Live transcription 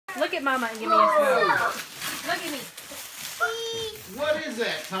Look at Mama and give me a spoon. Look at me. What is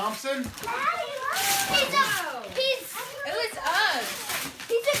that, Thompson? He's Uggs.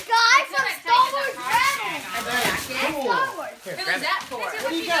 He's a guy from Star Wars Rebels. That's cool. Who is that for? What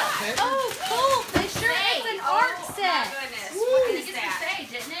do you got, Peyton? Oh, cool. They sure is an art set. Oh my goodness. What is that?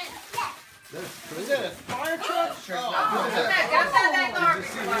 Stage, isn't it? Is that a fire truck? It's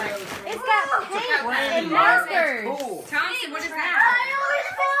got paint and markers. Cool. Thompson, what is I that?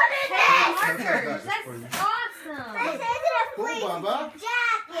 always wanted it. Markers. That's awesome. This isn't a Cool, police Bubba.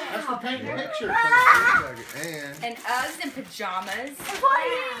 jacket. That's for painting pictures. And Uggs and pajamas. What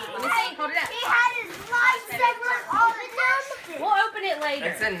Let me see. Hold it up. He had his lightsaber on the dumpster. We'll open it later.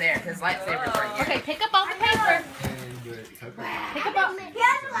 It's in there. His lightsaber's right here. Okay, pick up all the paper. Pick up all. He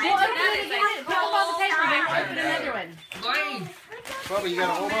had a We'll open lightsaber. it again. Pick up all the paper. Then we'll open another one. Blade. Bubba, you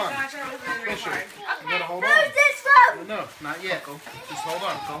gotta hold on. Gosh, I was really Fisher, hard. you gotta hold Who's on. this from? No, not yet. Just hold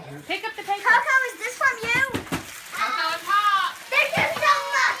on, Cole. Pick up the paper. Coco, is this from you? CoCo Pop. Thank you so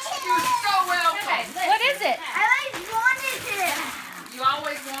much. You're so welcome. What is it? I always wanted it. You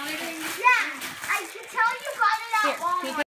always wanted it? Yeah, I can tell you got it out Here, long. can you